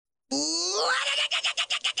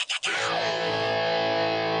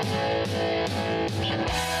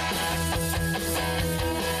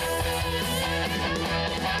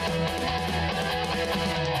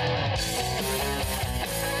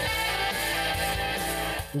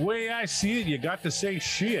The way I see it, you got to say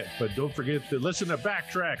shit, but don't forget to listen to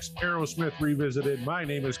Backtracks, Aerosmith Revisited. My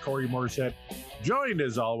name is Corey Morissette, joined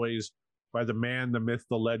as always by the man, the myth,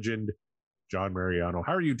 the legend, John Mariano.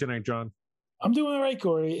 How are you tonight, John? I'm doing all right,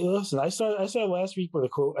 Corey. Listen, I started last week with a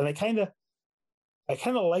quote, and I kind of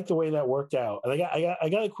like the way that worked out. And I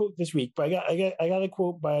got a quote this week, but I got a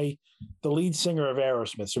quote by the lead singer of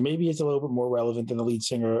Aerosmith, so maybe it's a little bit more relevant than the lead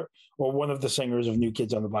singer or one of the singers of New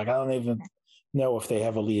Kids on the Block. I don't even know if they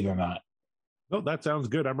have a lead or not. No, that sounds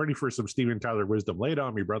good. I'm ready for some Steven Tyler wisdom. Lay it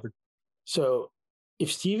on me, brother. So if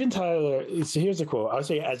Steven Tyler, so here's a quote. I'll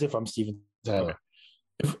say as if I'm Steven Tyler.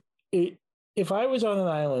 Okay. If I was on an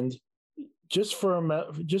island just for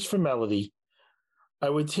melody, I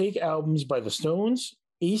would take albums by the Stones,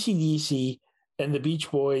 AC/DC, and the Beach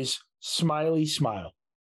Boys. Smiley Smile.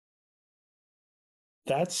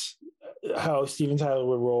 That's how Steven Tyler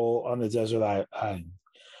would roll on the desert island.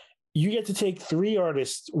 You get to take three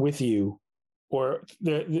artists with you, or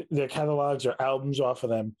their catalogs or albums off of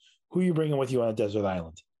them. Who are you bringing with you on a desert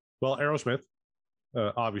island? Well, Aerosmith,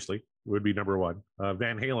 obviously, would be number one.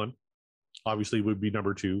 Van Halen, obviously, would be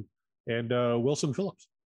number two. And Wilson Phillips.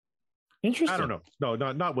 Interesting. I don't know.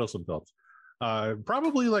 No, not Wilson Phillips.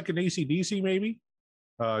 Probably like an AC/DC, maybe.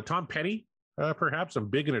 Tom Petty, perhaps. I'm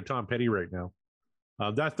big into Tom Petty right now.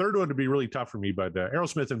 That third one would be really tough for me, but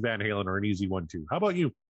Aerosmith and Van Halen are an easy one, too. How about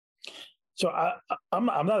you? So I'm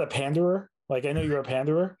not a panderer. Like, I know you're a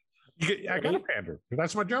panderer. I got to pander.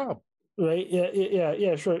 That's my job. Right?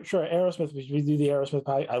 Yeah. Sure. Aerosmith. We do the Aerosmith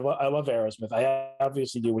pie. I love Aerosmith. I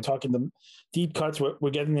obviously do. We're talking the deep cuts.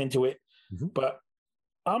 We're getting into it, but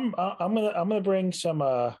I'm gonna bring some.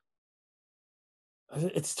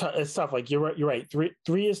 It's tough. Like you're right.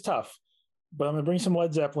 Three is tough, but I'm gonna bring some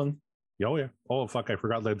Led Zeppelin. Oh yeah. Oh fuck! I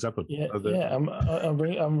forgot Led Zeppelin. Yeah. I'm gonna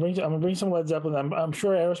bring some Led Zeppelin. I'm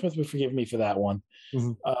sure Aerosmith would forgive me for that one.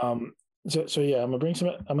 Mm-hmm. So yeah, I'm gonna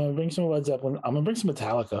bring some Led Zeppelin. I'm gonna bring some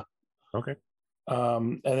Metallica. Okay.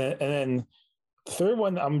 And then the third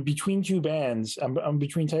one, I'm between two bands. I'm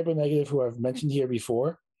between Type O Negative, who I've mentioned here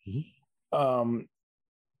before. Mm-hmm.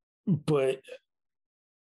 But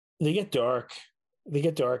they get dark.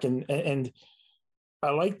 And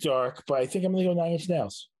I like dark, but I think I'm gonna go Nine Inch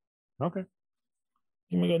Nails. Okay.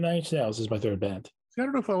 I'm gonna go Nine Inch Nails as my third band. See, I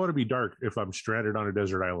don't know if I want to be dark if I'm stranded on a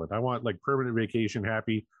desert island. I want like permanent vacation,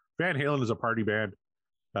 happy. Van Halen is a party band.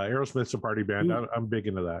 Aerosmith's a party band. I'm big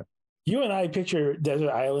into that. You and I picture desert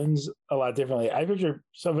islands a lot differently. I picture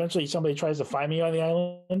eventually somebody tries to find me on the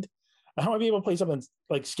island. I want to be able to play something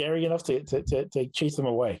like scary enough to chase them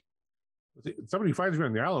away. Somebody finds me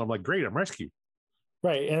on the island. I'm like, great, I'm rescued.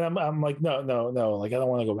 Right, and I'm like, no. Like, I don't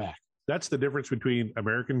want to go back. That's the difference between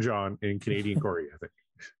American John and Canadian Corey, I think.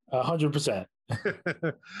 100%.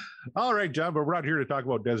 All right, John, but we're not here to talk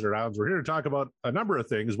about desert islands. We're here to talk about a number of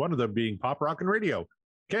things, one of them being pop, rock, and radio.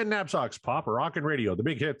 Ken Napzok's Pop, Rock, and Radio, the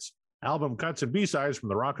big hits, album cuts, and B-sides from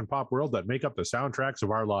the rock and pop world that make up the soundtracks of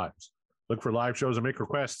our lives. Look for live shows and make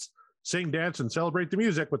requests. Sing, dance, and celebrate the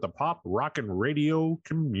music with the pop, rock, and radio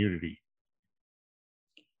community.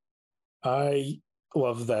 I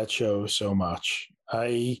love that show so much.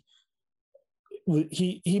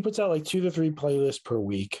 He puts out like 2 to 3 playlists per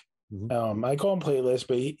week. Mm-hmm. I call them playlists,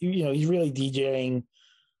 but he's really DJing,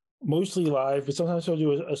 mostly live, but sometimes he'll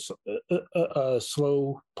do a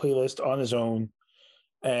slow playlist on his own,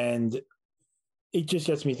 and it just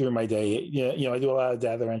gets me through my day. I do a lot of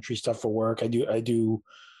data entry stuff for work. I do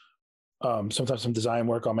sometimes some design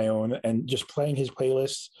work on my own, and just playing his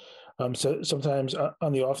playlists. So sometimes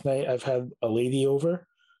on the off night, I've had a lady over.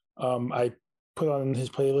 I put on his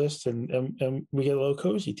playlist, and we get a little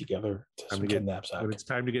cozy together. When it's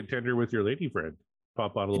time to get tender with your lady friend,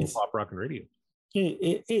 pop on a little pop, rock, and radio.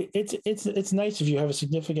 It's nice if you have a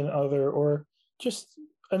significant other or just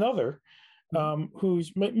another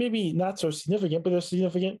who's maybe not so significant, but they're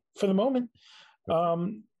significant for the moment.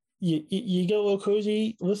 You get a little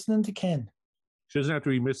cozy listening to Ken. She doesn't have to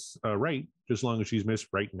be Miss Right, just as long as she's Miss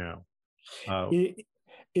Right Now.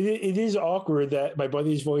 It is awkward that my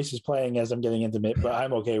buddy's voice is playing as I'm getting intimate, but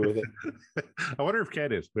I'm okay with it. I wonder if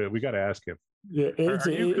Ken is, but we got to ask him. Yeah, are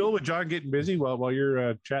you cool with John getting busy while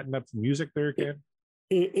you're chatting up some music there, Ken?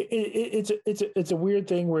 It's a weird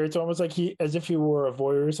thing where it's almost like as if he were a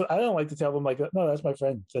voyeur. So I don't like to tell them like, no, that's my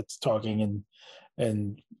friend that's talking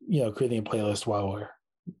and creating a playlist while we're.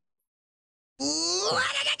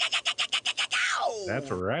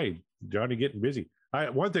 That's right, Johnny getting busy.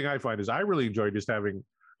 One thing I find is I really enjoy just having.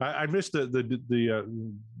 I miss the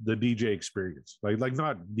DJ experience, like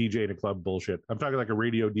not DJ in a club bullshit. I'm talking like a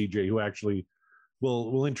radio DJ who actually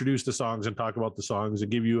will introduce the songs and talk about the songs and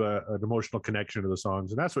give you an emotional connection to the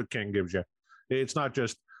songs, and that's what Ken gives you. It's not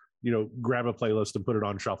just, grab a playlist and put it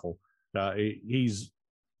on shuffle. He's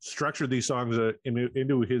structured these songs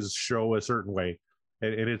into his show a certain way,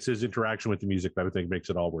 and it's his interaction with the music that I think makes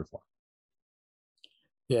it all worthwhile.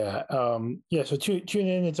 Yeah. So tune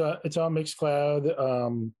in. It's on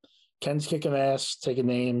Mixcloud. Ken's kicking ass, taking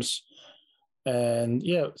names, and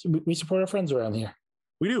we support our friends around here.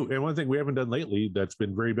 We do. And one thing we haven't done lately that's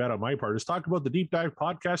been very bad on my part is talk about the Deep Dive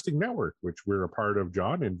Podcasting Network, which we're a part of,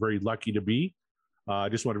 John, and very lucky to be. I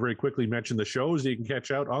just want to very quickly mention the shows that you can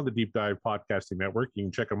catch out on the Deep Dive Podcasting Network. You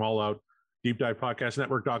can check them all out,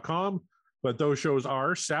 deepdivepodcastnetwork.com. But those shows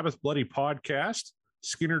are Sabbath Bloody Podcast,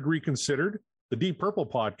 Skinnerd Reconsidered, the Deep Purple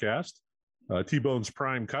Podcast, T-Bone's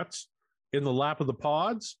Prime Cuts, In the Lap of the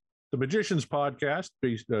Pods, the Magicians Podcast,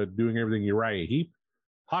 doing everything Uriah Heep,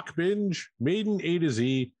 Hawk Binge, Maiden A to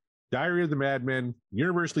Z, Diary of the Madmen,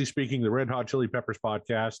 Universally Speaking, the Red Hot Chili Peppers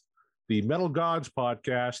Podcast, the Metal Gods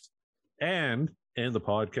Podcast, and the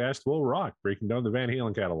podcast Will Rock, breaking down the Van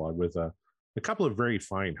Halen catalog with a couple of very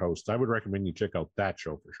fine hosts. I would recommend you check out that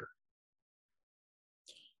show for sure.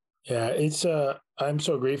 Yeah, it's I'm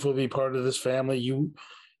so grateful to be part of this family.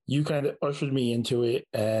 You kind of ushered me into it,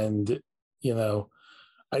 and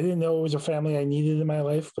I didn't know it was a family I needed in my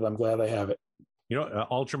life, but I'm glad I have it.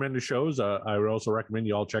 All tremendous shows. I would also recommend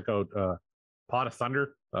you all check out Pot of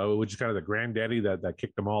Thunder, which is kind of the granddaddy that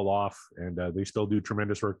kicked them all off, and they still do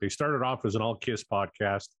tremendous work. They started off as an all Kiss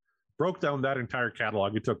podcast, broke down that entire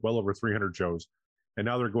catalog. It took well over 300 shows, and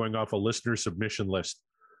now they're going off a listener submission list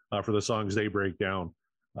for the songs they break down.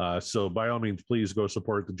 So by all means, please go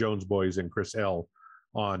support the Jones Boys and Chris L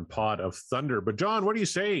on Pod of Thunder. But John, what do you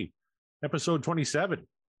say? Episode 27.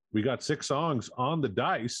 We got 6 songs on the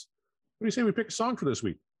dice. What do you say we pick a song for this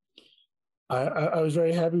week? I was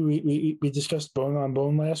very happy we discussed Bone on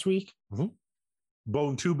Bone last week. Mm-hmm.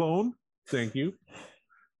 Bone to Bone. Thank you.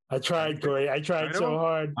 I tried, Corey. I tried so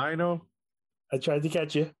hard. I know. I tried to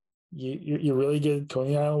catch you. You're really good,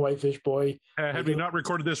 Coney Island Whitefish Boy. Had we not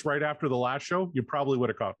recorded this right after the last show, you probably would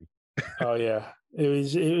have caught me. Oh yeah, it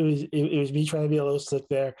was me trying to be a little slick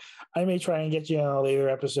there. I may try and get you on a later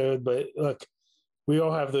episode, but look, we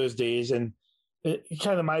all have those days, and it's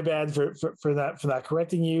kind of my bad for not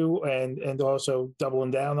correcting you and also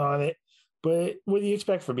doubling down on it. But what do you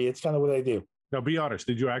expect from me? It's kind of what I do. Now, be honest.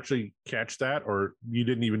 Did you actually catch that, or you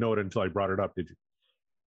didn't even know it until I brought it up? Did you?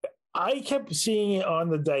 I kept seeing it on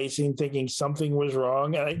the dice and thinking something was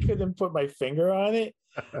wrong, and I couldn't put my finger on it.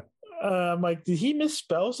 I'm like, did he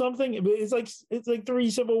misspell something? It's like 3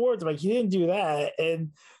 simple words. I'm like, he didn't do that,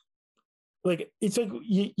 and like it's like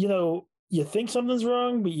you think something's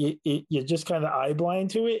wrong, but you're just kind of eye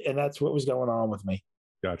blind to it, and that's what was going on with me.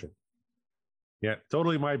 Gotcha. Yeah,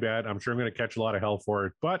 totally my bad. I'm sure I'm going to catch a lot of hell for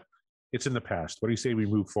it, but it's in the past. What do you say we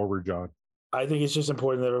move forward, John? I think it's just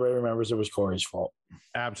important that everybody remembers it was Corey's fault.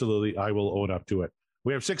 Absolutely. I will own up to it.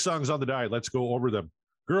 We have 6 songs on the die. Let's go over them.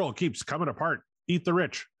 Girl Keeps Coming Apart, Eat the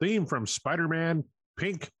Rich, theme from Spider-Man,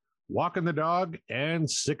 Pink, Walking the Dog, and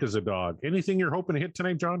Sick as a Dog. Anything you're hoping to hit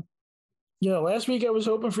tonight, John? Last week I was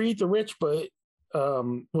hoping for Eat the Rich, but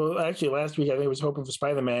actually last week I think I was hoping for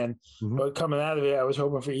Spider-Man, but coming out of it, I was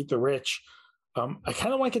hoping for Eat the Rich. I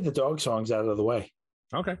kind of want to get the dog songs out of the way.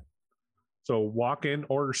 Okay. So Walk In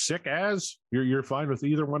or Sick As, you're fine with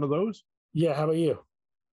either one of those? Yeah. How about you?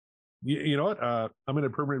 You know what? I'm in a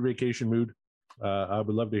permanent vacation mood. I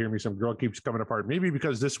would love to hear me some Girl Keeps Coming Apart. Maybe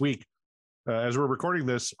because this week, as we're recording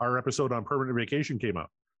this, our episode on permanent vacation came out.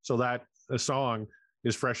 So that song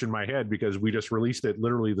is fresh in my head because we just released it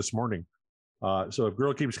literally this morning. So if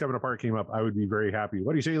Girl Keeps Coming Apart came up, I would be very happy.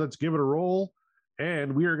 What do you say? Let's give it a roll.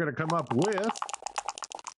 And we are going to come up with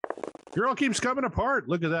Girl Keeps Coming Apart.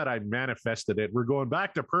 Look at that. I manifested it. We're going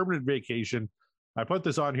back to permanent vacation. I put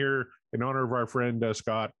this on here in honor of our friend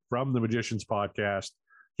Scott from the Magicians Podcast.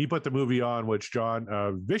 He put the movie on, which John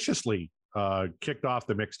viciously kicked off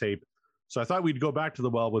the mixtape. So I thought we'd go back to the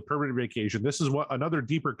well with Permanent Vacation. This is what another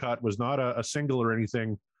deeper cut, was not a single or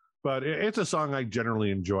anything, but it's a song I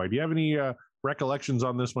generally enjoy. Do you have any recollections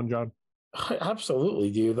on this one, John? Absolutely,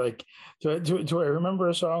 dude. Like, do I remember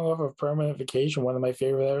a song off of Permanent Vacation, one of my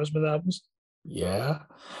favorite Aerosmith albums? Yeah.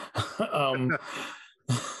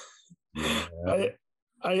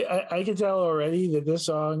 I can tell already that this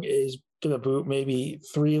song is gonna boot maybe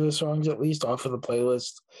 3 of the songs at least off of the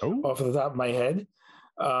playlist, off of the top of my head.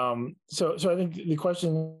 So I think the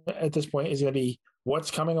question at this point is gonna be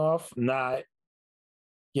what's coming off, not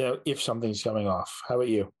if something's coming off. How about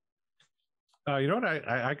you? You know what?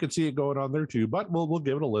 I could see it going on there too, but we'll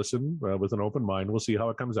give it a listen with an open mind. We'll see how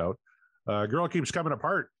it comes out. Girl Keeps Coming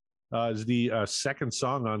Apart is the second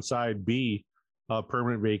song on side B of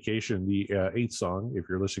Permanent Vacation, the 8th song, if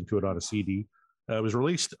you're listening to it on a CD. It was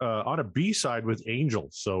released on a B-side with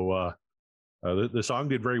Angels. So the song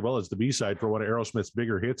did very well as the B-side for one of Aerosmith's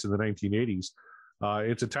bigger hits in the 1980s.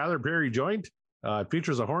 It's a Tyler Perry joint. It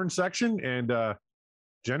features a horn section, and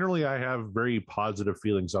generally I have very positive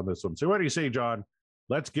feelings on this one. So what do you say, John?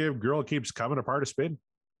 Let's give Girl Keeps Coming Apart a spin.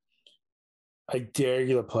 I dare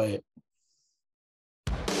you to play it.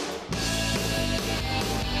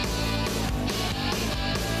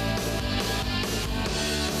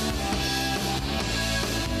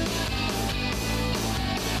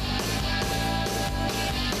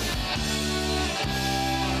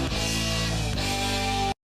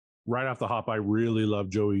 Right off the hop, I really love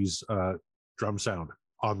Joey's drum sound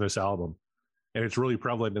on this album, and it's really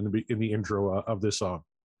prevalent in the intro of this song.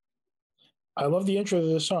 I love the intro of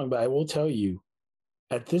this song, but I will tell you,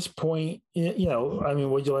 at this point, you know, I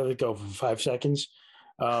mean, would you let it go for 5 seconds?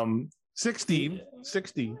 16.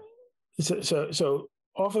 So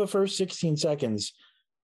off of the first 16 seconds,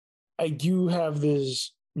 I do have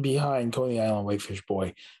this behind Coney Island Whitefish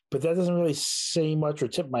Boy, but that doesn't really say much or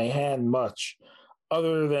tip my hand much,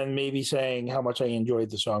 other than maybe saying how much I enjoyed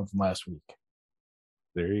the song from last week.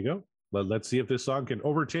 There you go. Let's see if this song can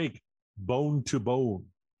overtake Bone to Bone.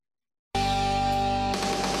 Sure,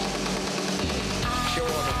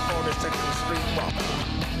 the 42nd Street walker,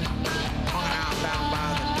 hung out down by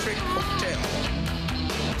the Trick Hotel.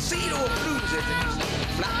 See those blues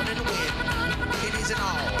flapping in the wind, titties and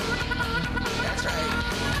all. That's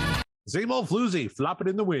right. Same old floozy, flopping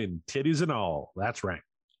in the wind, titties and all. That's right.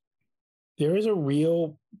 There is a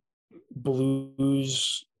real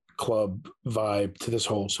blues club vibe to this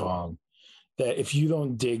whole song that if you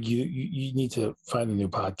don't dig, you need to find a new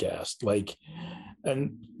podcast. Like,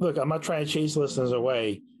 and look, I'm not trying to chase listeners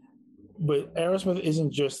away, but Aerosmith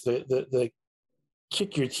isn't just the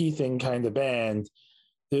kick your teeth in kind of band.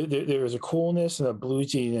 There is a coolness and a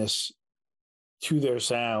bluesiness to their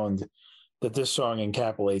sound that this song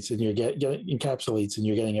encapsulates, and you're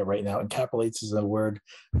getting it right now. Encapsulates is a word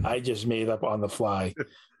I just made up on the fly.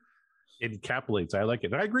 Encapsulates, I like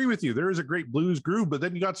it. And I agree with you. There is a great blues groove, but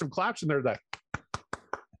then you got some claps in there that,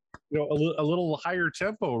 you know, a little higher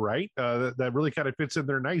tempo, right? That really kind of fits in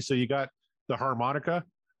there nice. So you got the harmonica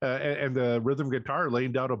and the rhythm guitar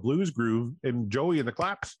laying down a blues groove, and Joey and the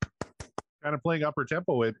claps kind of playing upper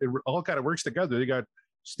tempo. It all kind of works together. You got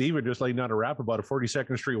Steven just laying down a rap about a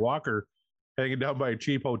 42nd Street walker hanging down by a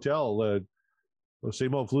cheap hotel.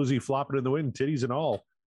 Same old floozy flopping in the wind, titties and all.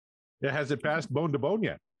 It hasn't passed Bone to Bone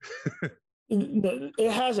yet.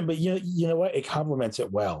 It hasn't, but you know what? It complements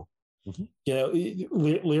it well. Mm-hmm. You know,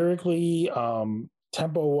 lyrically,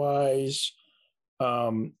 tempo wise,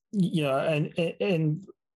 you know, and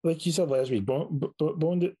like you said last week, Bone to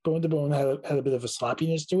Bone had a bit of a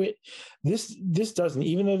sloppiness to it. This doesn't,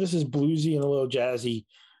 even though this is bluesy and a little jazzy.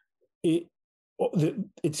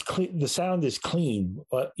 It's clean. The sound is clean.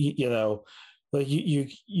 You know, like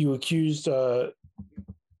you accused Joe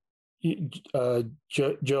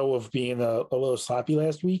of being a little sloppy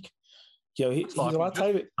last week. You know, he's a lot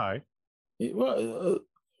tighter. Well,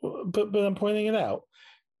 but I'm pointing it out,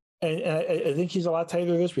 and I think he's a lot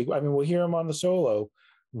tighter this week. I mean, we'll hear him on the solo,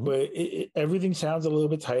 but everything sounds a little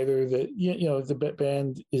bit tighter. That you know, the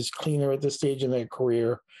band is cleaner at this stage in their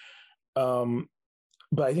career.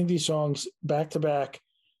 But I think these songs back to back,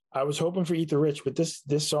 I was hoping for Eat the Rich, but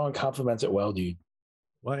this song complements it well, dude.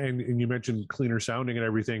 Well, and you mentioned cleaner sounding and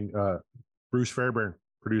everything. Bruce Fairbairn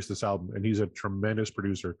produced this album, and he's a tremendous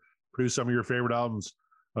producer. Produced some of your favorite albums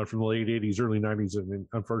from the late 80s, early 90s, and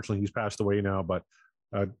unfortunately he's passed away now, but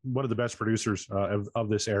one of the best producers of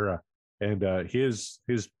this era. And his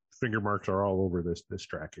finger marks are all over this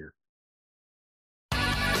track here.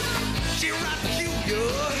 She rock you,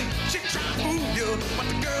 she try to move you, but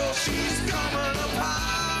the girl, she's coming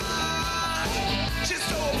apart. She's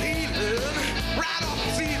so appealing, right off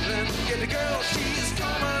the ceiling. Yeah, the girl, she's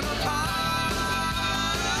coming apart.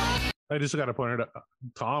 I just got to point out,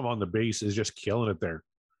 Tom on the bass is just killing it there,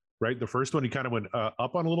 right? The first one, he kind of went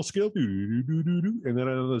up on a little scale, and then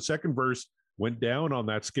on the second verse, went down on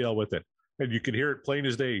that scale with it. And you can hear it plain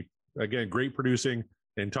as day. Again, great producing,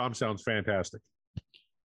 and Tom sounds fantastic.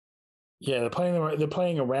 Yeah, they're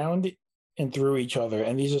playing around and through each other,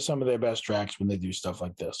 and these are some of their best tracks when they do stuff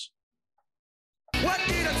like this. What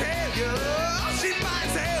did I tell you? She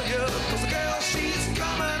might tell you, 'cause the girl, she's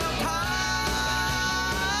coming apart.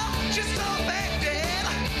 She's so affected,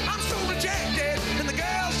 I'm so rejected, and the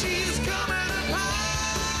girl, she's coming apart.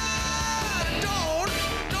 Don't let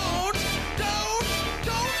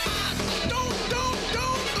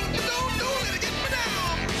it get me down. Don't let it get me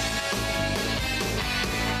down.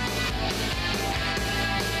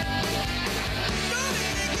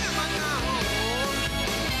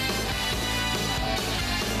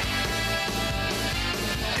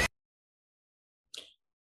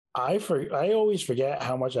 I always forget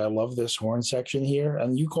how much I love this horn section here,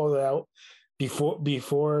 and you called it out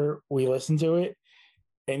before we listened to it,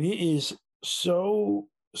 and it is so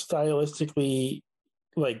stylistically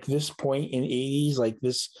like this point in 80s, like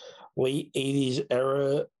this late 80s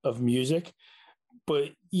era of music,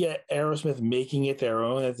 but yet Aerosmith making it their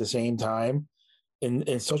own at the same time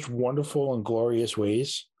in such wonderful and glorious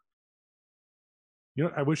ways. You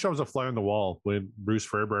know, I wish I was a fly on the wall when Bruce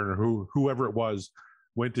Fairbairn or whoever it was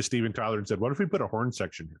went to Steven Tyler and said, "What if we put a horn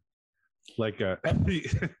section here?" Like, I mean,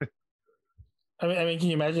 can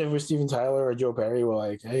you imagine if it was Steven Tyler or Joe Perry were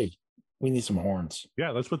like, "Hey, we need some horns."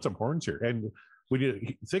 Yeah, let's put some horns here. And when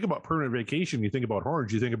you think about Permanent Vacation, you think about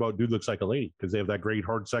horns, you think about Dude Looks Like a Lady because they have that great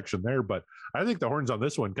horn section there. But I think the horns on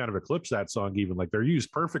this one kind of eclipse that song even. Like they're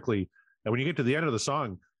used perfectly. And when you get to the end of the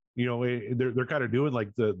song, you know, they're kind of doing like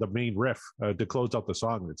the main riff to close out the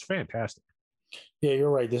song. It's fantastic. Yeah,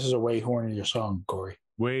 you're right. This is a way hornier song, Corey.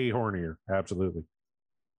 Way hornier. Absolutely.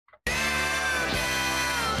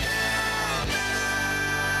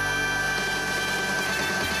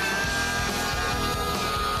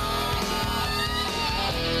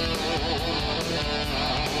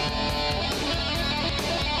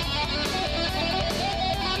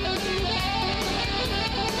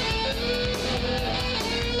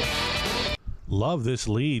 Love this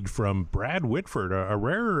lead from Brad Whitford, a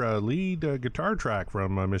rare lead guitar track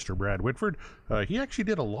from Mr. Brad Whitford. He actually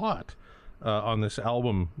did a lot on this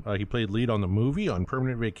album. He played lead on the movie, on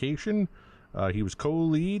Permanent Vacation. He was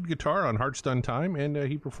co-lead guitar on Hearts Done Time, and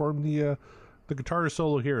he performed the guitar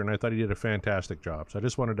solo here, and I thought he did a fantastic job. So I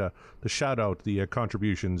just wanted to shout out the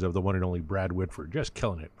contributions of the one and only Brad Whitford, just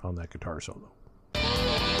killing it on that guitar solo.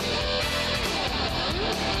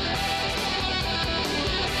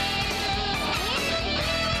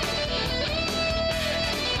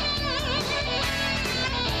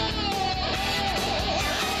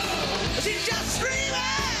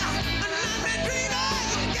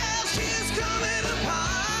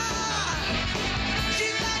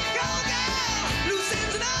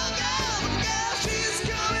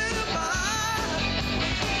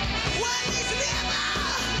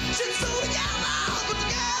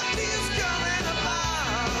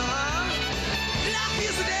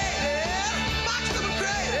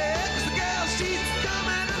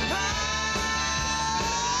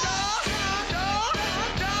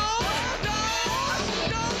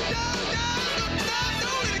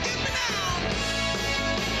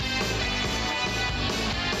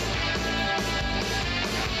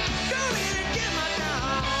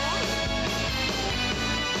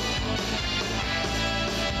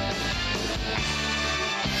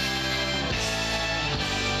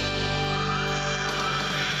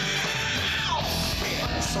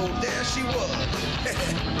 So there she was,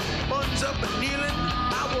 buns up and kneeling.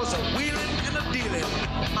 I was a wheeling and a dealing,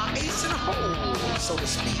 my ace in a hole, so to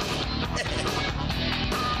speak.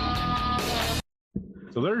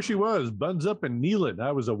 So there she was, buns up and kneeling.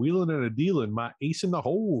 I was a wheeling and a dealing, my ace in the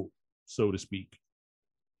hole, so to speak.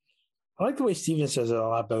 I like the way Steven says it a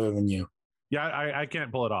lot better than you. Yeah, I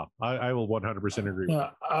can't pull it off. I will 100% agree. Yeah,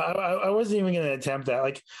 I wasn't even going to attempt that.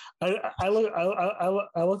 Like, I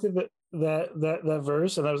looked at that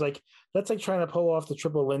verse and I was like, that's like trying to pull off the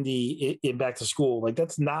Triple Lindy in Back to School. Like,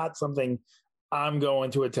 that's not something I'm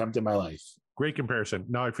going to attempt in my life. Great comparison.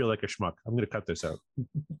 Now I feel like a schmuck. I'm going to cut this out.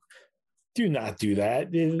 Do not do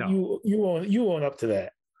that. No. You own up to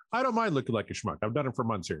that. I don't mind looking like a schmuck. I've done it for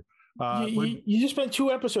months here. You just spent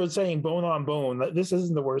 2 episodes saying bone on bone. This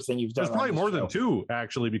isn't the worst thing you've done. There's probably more than 2,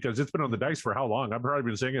 actually, because it's been on the dice for how long? I've probably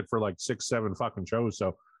been saying it for like 6, 7 fucking shows.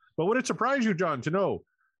 So, but would it surprise you, John, to know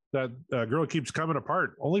that Girl Keeps Coming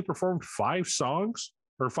Apart only performed 5 songs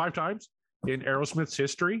or 5 times in Aerosmith's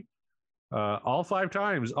history? All 5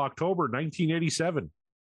 times, October 1987.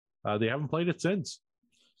 They haven't played it since.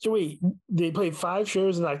 So wait, they played 5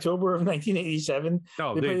 shows in October of 1987?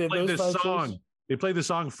 No, they played this song. Shows? They played the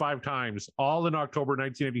song 5 times, all in October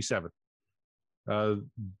 1987.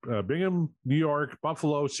 Bingham, New York,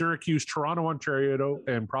 Buffalo, Syracuse, Toronto, Ontario,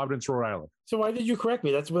 and Providence, Rhode Island. So why did you correct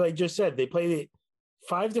me? That's what I just said. They played it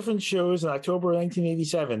 5 different shows in October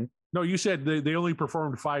 1987. No, you said they only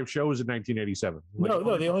performed 5 shows in 1987.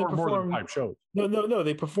 No, they only performed more than 5 shows. No.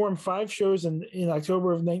 They performed 5 shows in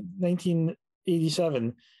October of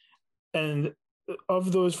 1987, and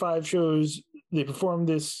of those 5 shows, they performed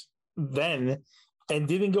this then and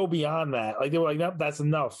didn't go beyond that. Like, they were like, nope, that's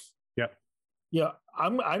enough. Yeah. Yeah.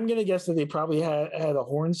 I'm gonna guess that they probably had a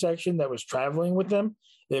horn section that was traveling with them.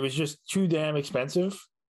 It was just too damn expensive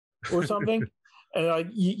or something. And like,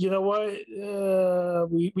 you know what?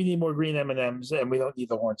 We need more green M&Ms, and we don't need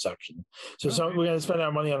the horn section. So we're going to spend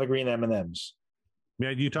our money on the green M&Ms.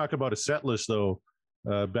 Man, you talk about a set list though.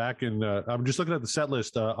 Back in, I'm just looking at the set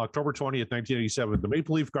list. October 20th, 1987, the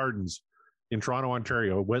Maple Leaf Gardens in Toronto,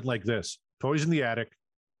 Ontario went like this: Toys in the Attic,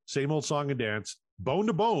 Same Old Song and Dance, Bone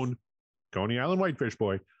to Bone, Coney Island Whitefish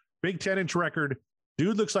Boy, Big 10-inch record,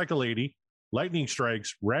 Dude Looks Like a Lady, Lightning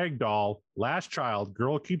Strikes, Rag Doll, Last Child,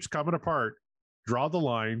 Girl Keeps Coming Apart, Draw the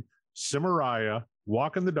Line, Cimaraya,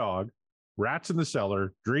 Walking the Dog, Rats in the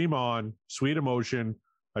Cellar, Dream On, Sweet Emotion,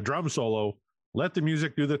 a drum solo, Let the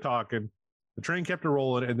Music Do the Talking. The train kept it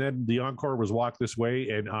rolling, and then the encore was Walk This Way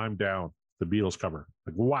and I'm Down, the Beatles cover.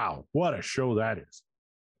 Like, wow, what a show that is.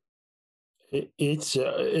 It's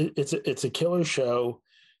a killer show.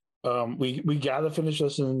 We got to finish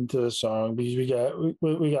listening to the song because we got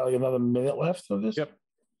like another minute left of this. Yep.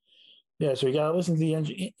 Yeah, so we got to listen to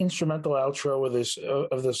the instrumental outro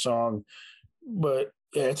of this song. But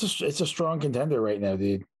yeah, it's a strong contender right now,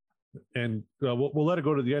 dude. And we'll let it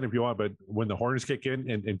go to the end if you want, but when the horns kick in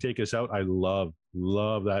and take us out, I love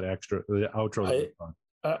that the outro.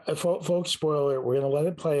 Folks, spoiler, we're going to let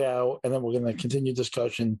it play out, and then we're going to continue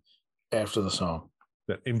discussion after the song.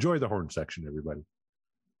 Enjoy the horn section, everybody.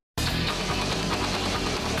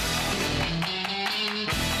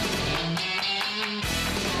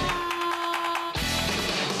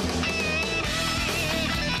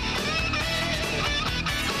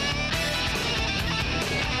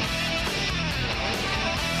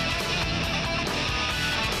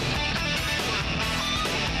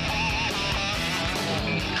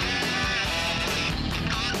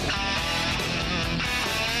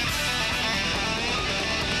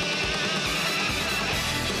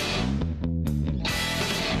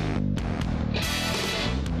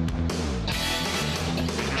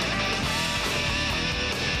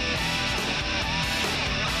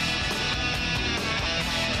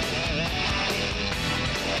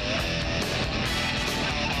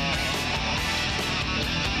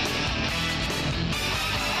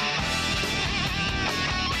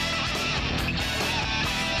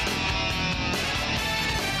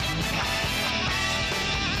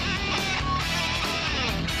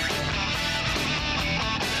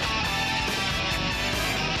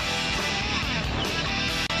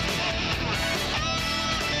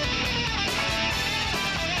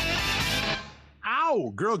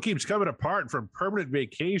 Girl Keeps Coming Apart from Permanent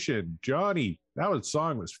Vacation. Johnny, that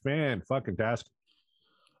song was fan-fucking-tastic.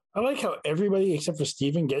 I like how everybody except for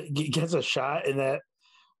Steven gets a shot in that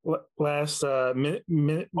last minute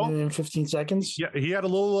and 15 seconds. Yeah, he had a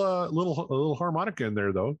little harmonica in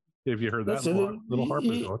there, though, if you heard that little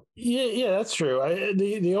harper. Yeah, that's true.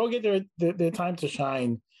 They all get their time to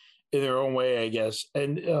shine in their own way, I guess.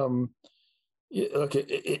 And look,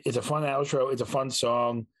 it's a fun outro. It's a fun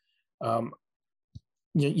song.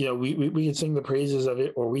 We can sing the praises of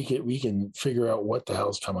it, or we can figure out what the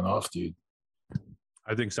hell's coming off, dude.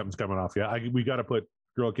 I think something's coming off. Yeah, we got to put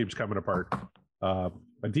 "Girl Keeps Coming Apart," a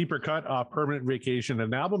deeper cut off "Permanent Vacation,"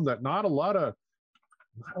 an album that not a lot of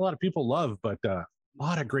people love, but a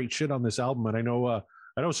lot of great shit on this album. And I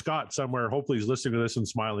know Scott somewhere, hopefully, he's listening to this and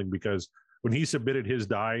smiling, because when he submitted his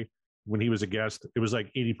die when he was a guest, it was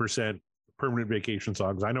like 80% Permanent Vacation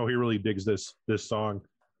songs. I know he really digs this song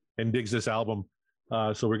and digs this album.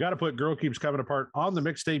 So we got to put "Girl Keeps Coming Apart" on the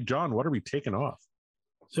mixtape. John, what are we taking off?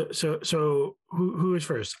 So who is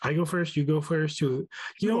first? I go first. You go first. You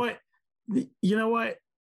know what?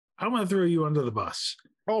 I'm going to throw you under the bus.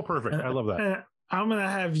 Oh, perfect. I love that. I'm going to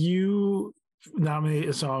have you nominate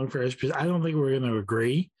a song first, because I don't think we're going to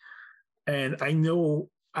agree. And I know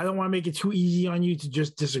I don't want to make it too easy on you to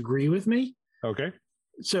just disagree with me. Okay.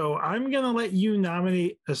 So I'm going to let you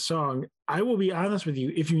nominate a song. I will be honest with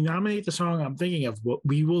you. If you nominate the song I'm thinking of,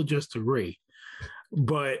 we will just agree.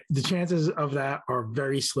 But the chances of that are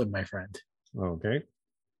very slim, my friend. Okay.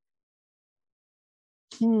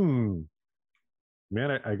 Man,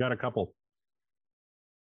 I got a couple.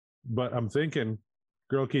 But I'm thinking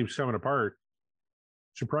 "Girl Keeps Coming Apart"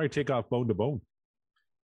 should probably take off "Bone to Bone."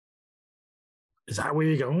 Is that where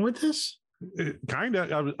you're going with this? Kind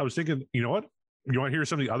of. I was thinking, you know what? You want to hear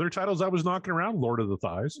some of the other titles I was knocking around? "Lord of the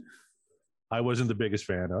Thighs." I wasn't the biggest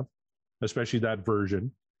fan of, especially that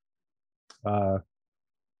version.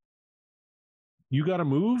 "You Gotta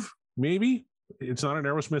Move," maybe. It's not an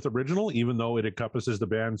Aerosmith original, even though it encompasses the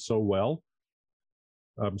band so well.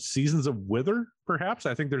 "Seasons of Wither," perhaps.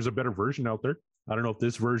 I think there's a better version out there. I don't know if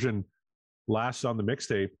this version lasts on the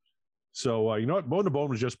mixtape. So, you know what? "Bone to Bone"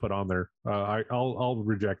 was just put on there. I'll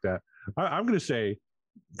reject that. I'm going to say,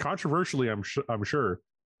 controversially, I'm sure,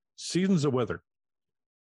 "Seasons of Wither."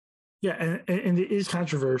 Yeah, and it is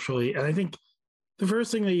controversially. And I think the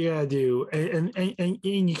first thing that you got to do, and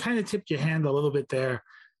you kind of tipped your hand a little bit there,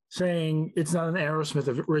 saying it's not an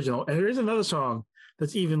Aerosmith original. And there is another song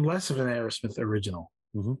that's even less of an Aerosmith original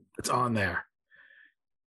that's on there.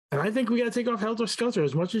 And I think we got to take off Helter Skelter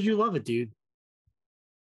as much as you love it, dude.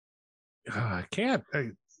 I can't.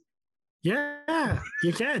 Yeah,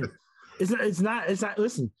 you can. It's not.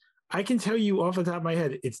 Listen, I can tell you off the top of my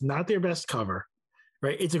head, it's not their best cover,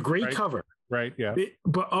 right? It's a great cover. Right, yeah.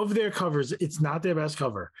 But of their covers, it's not their best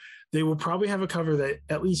cover. They will probably have a cover that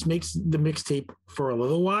at least makes the mixtape for a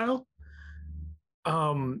little while.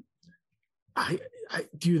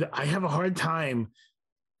 Dude, I have a hard time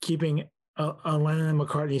keeping a Lennon and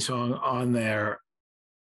McCartney song on there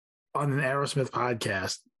on an Aerosmith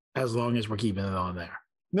podcast as long as we're keeping it on there.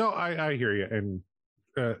 No, I hear you, and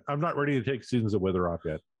I'm not ready to take Seasons of Wither off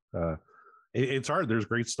yet. It's hard. There's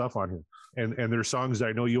great stuff on here, and there's songs that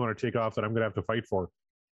I know you want to take off that I'm going to have to fight for.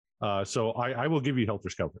 So I will give you Helter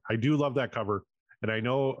Skelter. I do love that cover, and I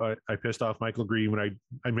know I pissed off Michael Green when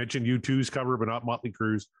I mentioned U2's cover, but not Motley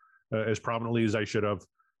Crue's as prominently as I should have.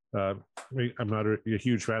 I'm not a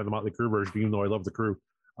huge fan of the Motley Crue version, even though I love the Crue.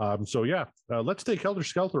 So yeah, let's take Helter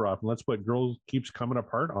Skelter off and let's put Girl Keeps Coming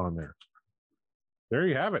Apart on there. There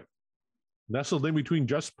you have it. Nestled in between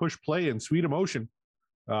Just Push Play and Sweet Emotion.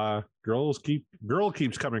 Girl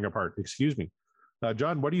Keeps Coming Apart. Excuse me.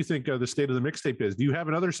 John, what do you think the state of the mixtape is? Do you have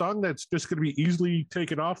another song that's just going to be easily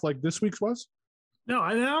taken off like this week's was? No,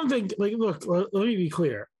 I don't think, like, look, let me be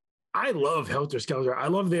clear. I love Helter Skelter. I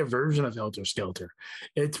love their version of Helter Skelter.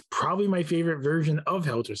 It's probably my favorite version of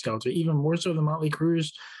Helter Skelter, even more so than Motley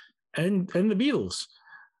Crue's and the Beatles.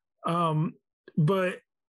 But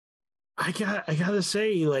I gotta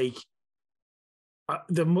say, like,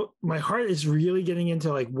 my heart is really getting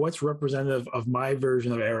into like what's representative of my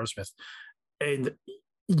version of Aerosmith, and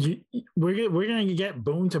we're gonna get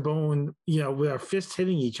bone to bone, with our fists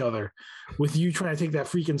hitting each other, with you trying to take that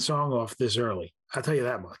freaking song off this early. I'll tell you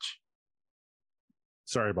that much.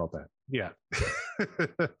 Sorry about that. Yeah.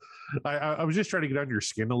 I was just trying to get under your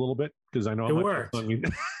skin a little bit because I know it worked.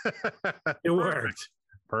 It worked.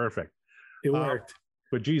 Perfect. It worked.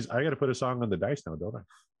 But geez, I got to put a song on the dice now, don't I?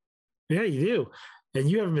 Yeah, you do.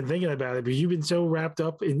 And you haven't been thinking about it because you've been so wrapped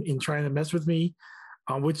up in trying to mess with me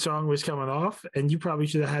on which song was coming off. And you probably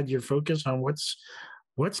should have had your focus on what's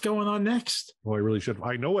going on next. Well, I really should.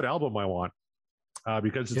 I know what album I want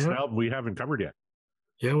because it's an album we haven't covered yet.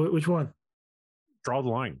 Yeah, which one? Draw the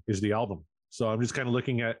Line is the album. So I'm just kind of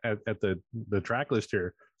looking at the track list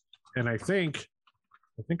here. And I think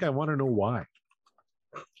I want to know why.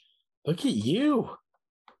 Look at you.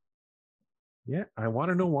 Yeah, I want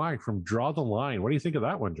to know why from Draw the Line. What do you think of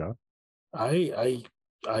that one, John? I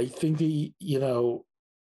think that,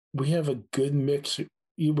 we have a good mix.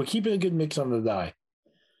 We're keeping a good mix on the die,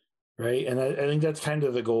 right? And I think that's kind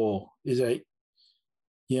of the goal. Is that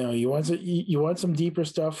you want some deeper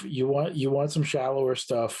stuff. You want some shallower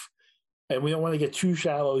stuff, and we don't want to get too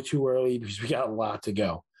shallow too early because we got a lot to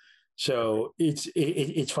go. So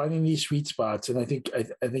it's finding these sweet spots, and I think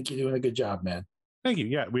you're doing a good job, man. Thank you.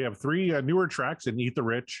 Yeah, we have 3 newer tracks in Eat the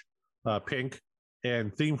Rich, Pink,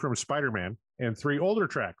 and Theme from Spider-Man, and 3 older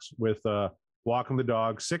tracks with Walking the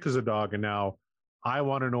Dog, Sick as a Dog, and now I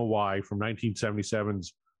Want to Know Why from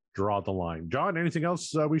 1977's Draw the Line. John, anything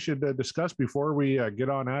else we should discuss before we get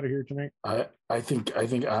on out of here tonight? I think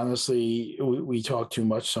honestly we talk too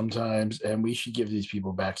much sometimes, and we should give these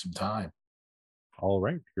people back some time. All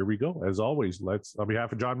right, here we go. As always, on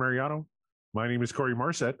behalf of John Mariano, my name is Corey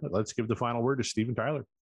Marset. Let's give the final word to Steven Tyler.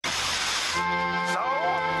 So